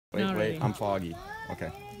Wait, I'm foggy.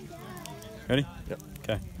 Okay. Ready? Yep.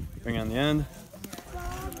 Okay. Bring on the end.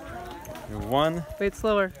 One. Wait,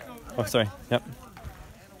 slower. Oh, sorry. Yep.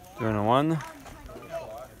 Doing a 1,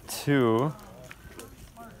 2.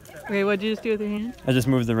 Wait, what'd you just do with your hand? I just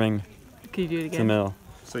moved the ring Can you do it to the again? middle.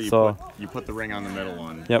 So you put the ring on the middle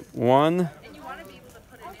one. Yep. 1.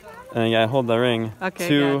 And I gotta hold the ring. Okay,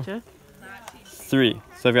 2, gotcha. 3.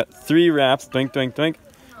 So I've got 3 wraps. Doink, doink, doink.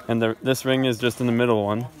 And this ring is just in the middle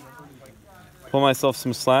one. Pull myself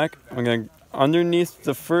some slack. I'm gonna underneath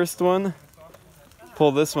the first one,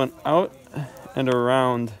 pull this one out and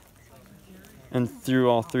around and through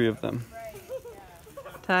all 3 of them.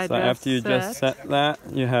 So after you just set that,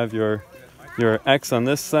 you have your X on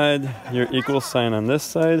this side, your equal sign on this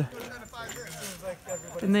side.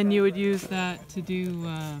 And then you would use that to do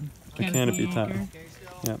the canopy tie. anchor.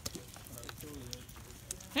 Yep.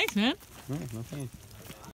 Thanks, man. No, no thanks.